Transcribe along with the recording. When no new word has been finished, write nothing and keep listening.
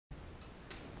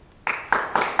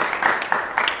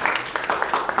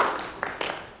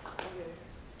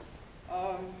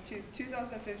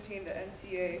2015, the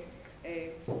NCAA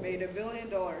made $1 billion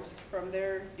from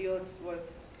their deal with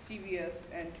CBS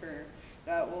and Turner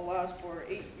that will last for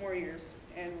 8 more years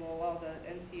and will allow the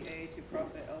NCAA to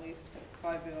profit at least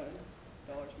 $5 billion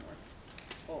more.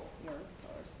 Oh, more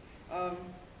dollars.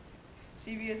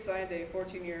 CBS signed a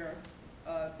 14-year,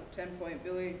 $10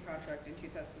 billion contract in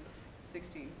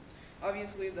 2016.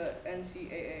 Obviously, the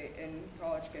NCAA in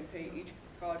college can pay each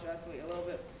college athlete a little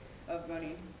bit of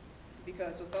money,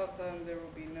 because without them, there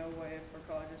will be no way for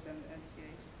colleges and the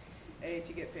NCAA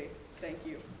to get paid. Thank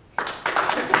you.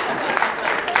 That's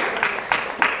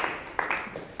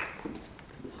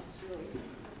really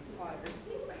fire.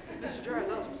 Mr. Dry,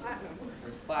 that was platinum. It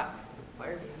was platinum.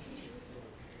 Fire.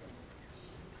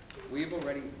 We have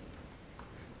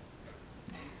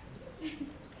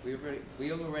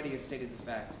already stated the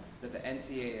fact that the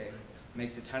NCAA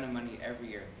makes a ton of money every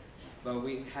year, but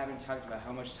we haven't talked about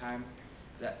how much time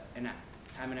and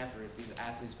effort these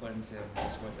athletes put into the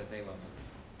sport that they love.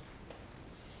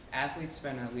 Athletes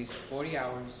spend at least 40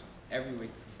 hours every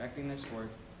week perfecting their sport,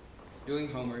 doing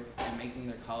homework, and making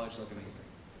their college look amazing.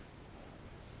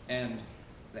 And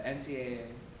the NCAA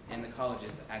and the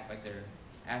colleges act like their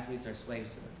athletes are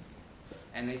slaves to them.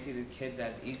 And they see the kids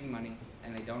as easy money,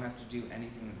 and they don't have to do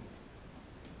anything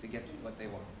to get what they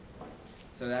want.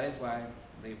 So that is why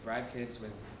they bribe kids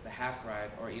with the half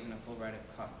ride or even a full ride at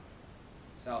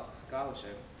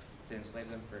scholarship to enslave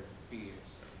them for a few years.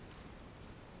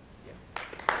 Yeah.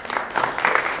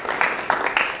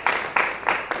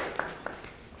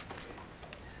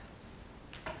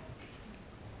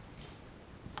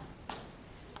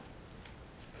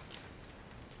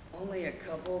 'Only a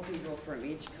couple people from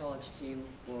each college team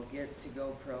will get to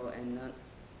go pro, and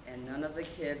none of the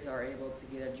kids are able to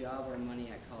get a job or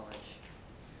money at college.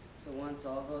 So once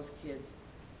all those kids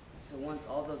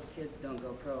don't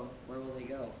go pro, where will they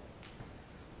go?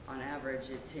 On average,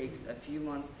 it takes a few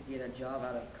months to get a job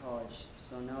out of college.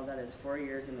 So now that is 4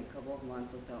 years and a couple of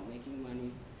months without making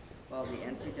money, while the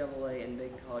NCAA and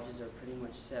big colleges are pretty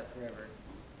much set forever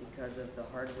because of the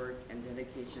hard work and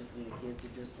dedication from the kids who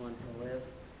just want to live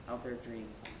out their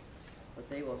dreams. But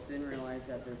they will soon realize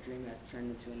that their dream has turned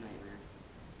into a nightmare.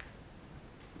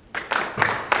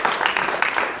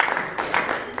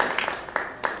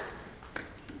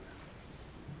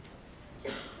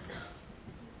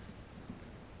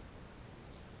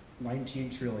 19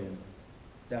 trillion.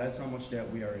 That is how much debt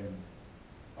we are in.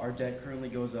 Our debt currently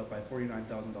goes up by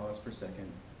 $49,000 per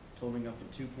second, totaling up to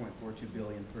 $2.42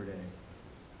 billion per day.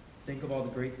 Think of all the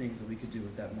great things that we could do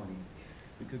with that money.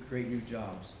 We could create new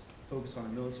jobs, focus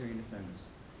on military and defense,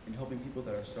 and helping people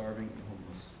that are starving and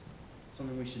homeless.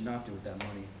 Something we should not do with that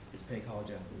money is pay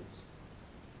college athletes.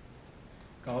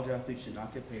 College athletes should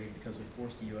not get paid because we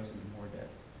force the U.S. into more debt.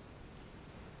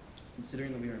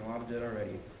 Considering that we are in a lot of debt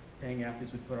already, paying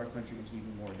athletes would put our country into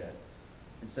even more debt.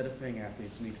 Instead of paying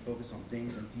athletes, we need to focus on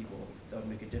things and people that would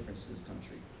make a difference to this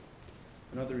country.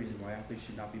 Another reason why athletes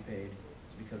should not be paid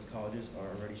is because colleges are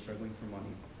already struggling for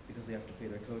money because they have to pay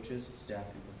their coaches, staff,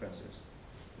 and professors.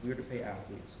 If we were to pay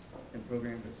athletes, then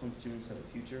programs that some students have a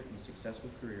future and a successful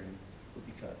career in would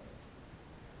be cut.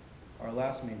 Our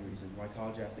last main reason why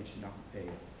college athletes should not be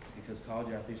paid is because college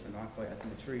athletes are not quite at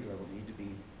the maturity level they need to be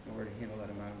in order to handle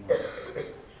that amount of money.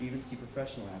 We even see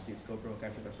professional athletes go broke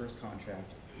after their first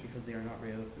contract because they are not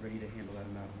ready to handle that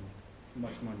amount of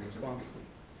much money responsibly.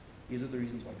 These are the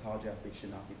reasons why college athletes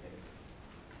should not be paid.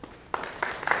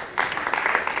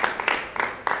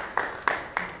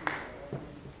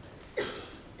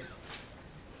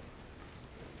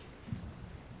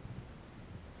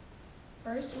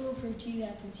 First, we will prove to you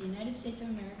that since the United States of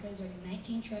America is already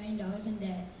 $19 trillion in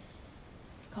debt,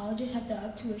 colleges have to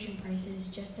up tuition prices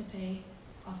just to pay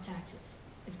off taxes.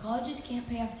 If colleges can't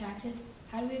pay off taxes,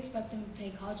 how do we expect them to pay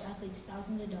college athletes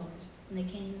thousands of dollars when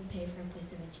they can't even pay for a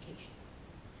place of education?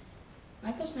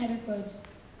 Michael Snyder quotes,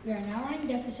 "We are now running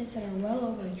deficits that are well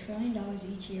over $1 trillion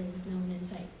each year with no end in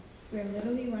sight. We are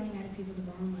literally running out of people to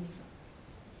borrow money from."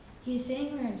 He is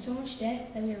saying we are in so much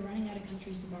debt that we are running out of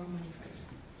countries to borrow money from.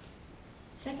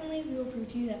 Secondly, we will prove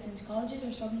to you that since colleges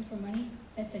are struggling for money,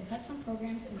 that they cut some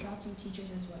programs and drop some teachers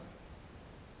as well.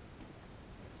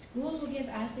 Schools will give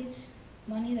athletes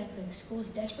money that the schools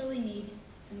desperately need,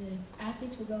 and the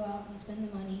athletes will go out and spend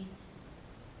the money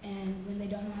and when they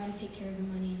don't know how to take care of the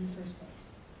money in the first place.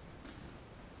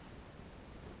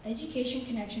 Education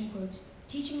Connection quotes,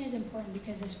 "Teaching is important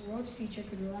because this world's future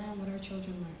could rely on what our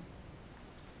children learn."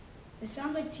 This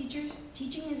sounds like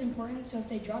teaching is important, so if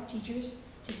they drop teachers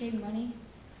to save money,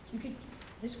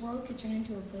 this world could turn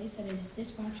into a place that is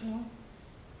dysfunctional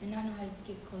and not know how to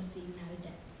get close to even out of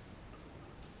debt.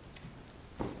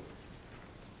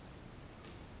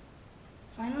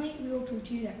 Finally, we will prove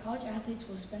to you that college athletes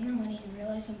will spend their money and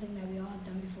realize something that we all have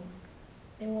done before.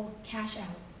 They will cash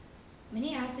out.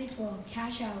 Many athletes will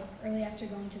cash out early after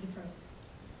going to the pros.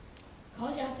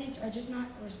 College athletes are just not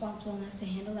responsible enough to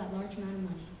handle that large amount of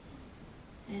money,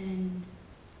 and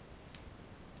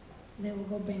they will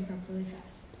go bankrupt really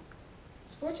fast.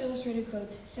 Sports Illustrated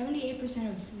quotes, 78%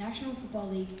 of National Football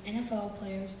League, NFL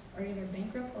players are either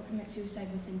bankrupt or commit suicide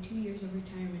within 2 years of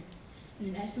retirement,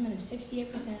 and an estimate of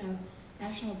 68% of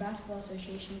National Basketball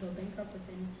Association go bankrupt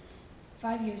within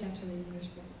 5 years after leaving their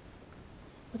sport.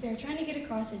 What they are trying to get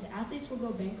across is athletes will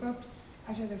go bankrupt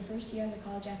after their first year as a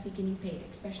college athlete getting paid,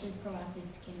 especially if pro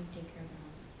athletes can't even take care of their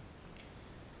own.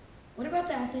 What about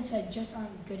the athletes that just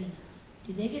aren't good enough?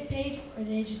 Do they get paid, or do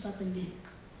they just let them be?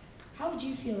 How would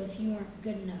you feel if you weren't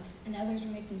good enough and others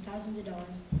were making thousands of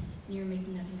dollars and you were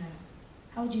making nothing out of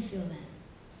it? How would you feel then?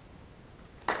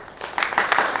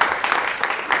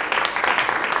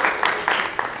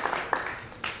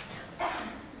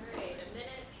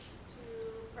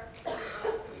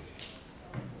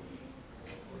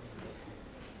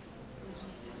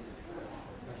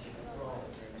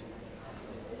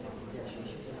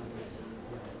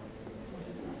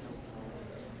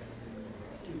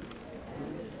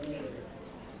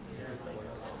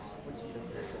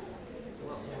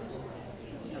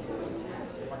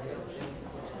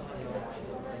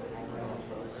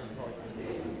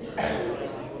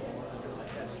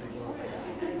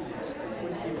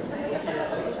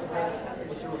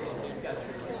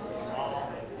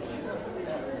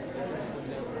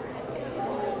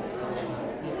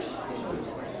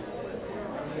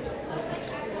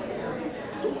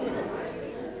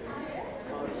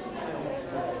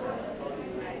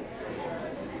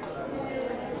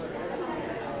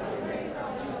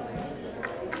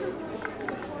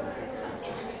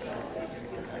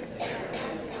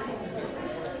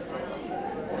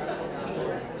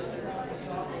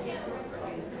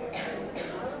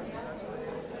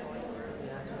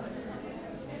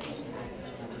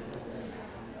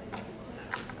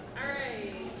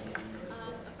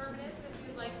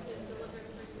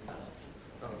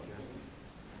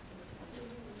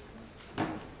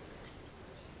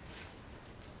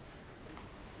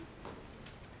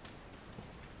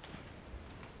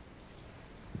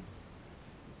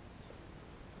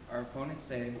 Our opponents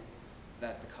say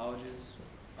that the colleges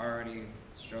are already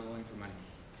struggling for money.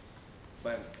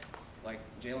 But like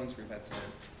Jalen's group had said,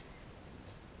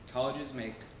 colleges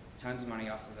make tons of money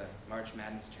off of the March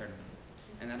Madness tournament,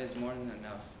 and that is more than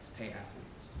enough to pay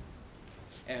athletes.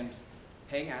 And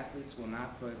paying athletes will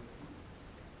not put,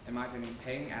 in my opinion,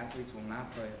 paying athletes will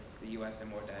not put the U.S. in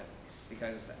more debt,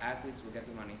 because the athletes will get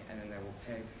the money and then they will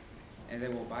pay, and they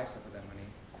will buy stuff with that money,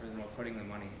 furthermore putting the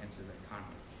money into the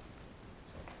economy.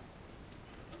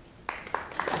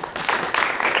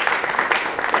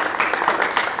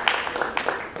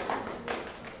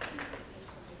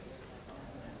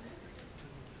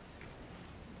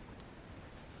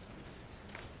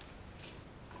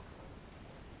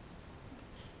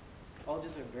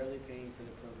 Colleges are barely paying for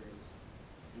the programs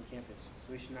on campus,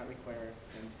 so we should not require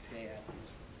them to pay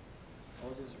athletes.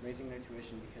 Colleges are raising their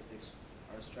tuition because they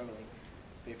are struggling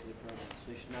to pay for the programs,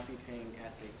 so they should not be paying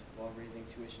athletes while raising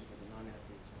tuition for the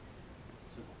non-athletes.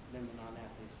 So then the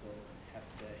non-athletes will have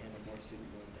to handle more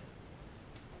student loan debt.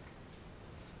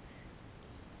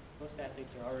 Most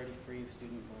athletes are already free of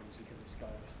student loans because of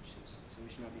scholarships, so we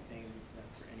should not be paying them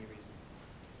for any reason.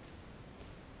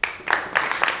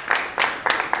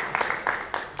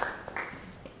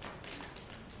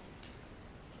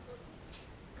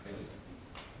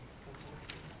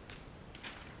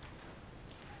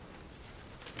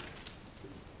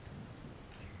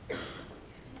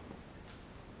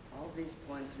 These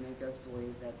points make us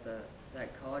believe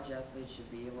that college athletes should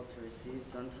be able to receive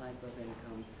some type of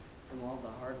income from all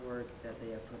the hard work that they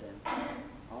have put in.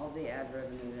 All the ad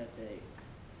revenue that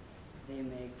they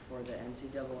make for the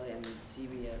NCAA and the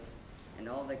CBS, and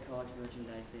all the college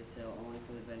merchandise they sell only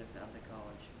for the benefit of the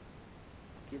college.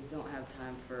 Kids don't have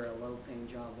time for a low-paying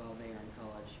job while they are in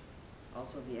college.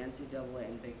 Also, the NCAA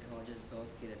and big colleges both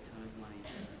get a ton of money.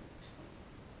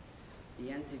 The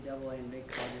NCAA and big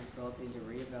colleges both need to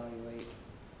reevaluate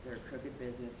their crooked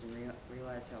business and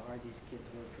realize how hard these kids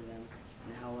work for them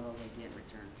and how little they get in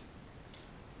return.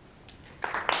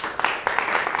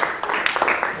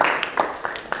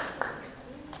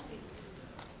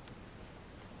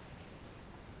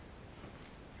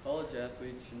 College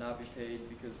athletes should not be paid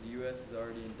because the U.S. is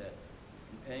already in debt,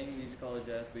 and paying these college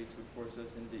athletes would force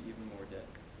us into even more debt.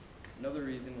 Another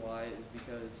reason why is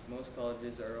because most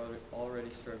colleges are already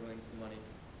struggling for money,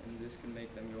 and this can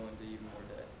make them go into even more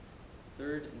debt.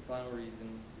 Third and final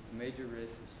reason is a major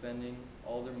risk of spending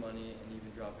all their money and even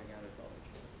dropping out of college.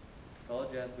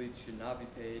 College athletes should not be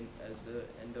paid, as the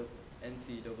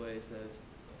NCAA says,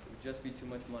 it would just be too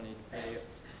much money to pay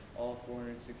all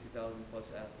 460,000 plus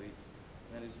athletes,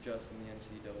 and that is just in the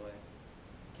NCAA.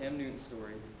 Cam Newton's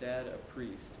story, his dad, a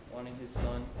priest, wanting his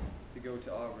son to go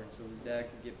to Auburn so his dad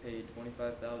could get paid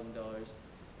 $25,000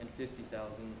 and $50,000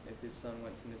 if his son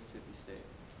went to Mississippi State.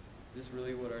 Is this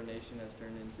really what our nation has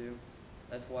turned into?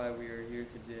 That's why we are here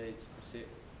today to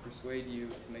persuade you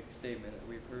to make a statement that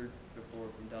we've heard before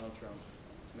from Donald Trump,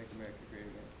 to make America great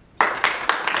again.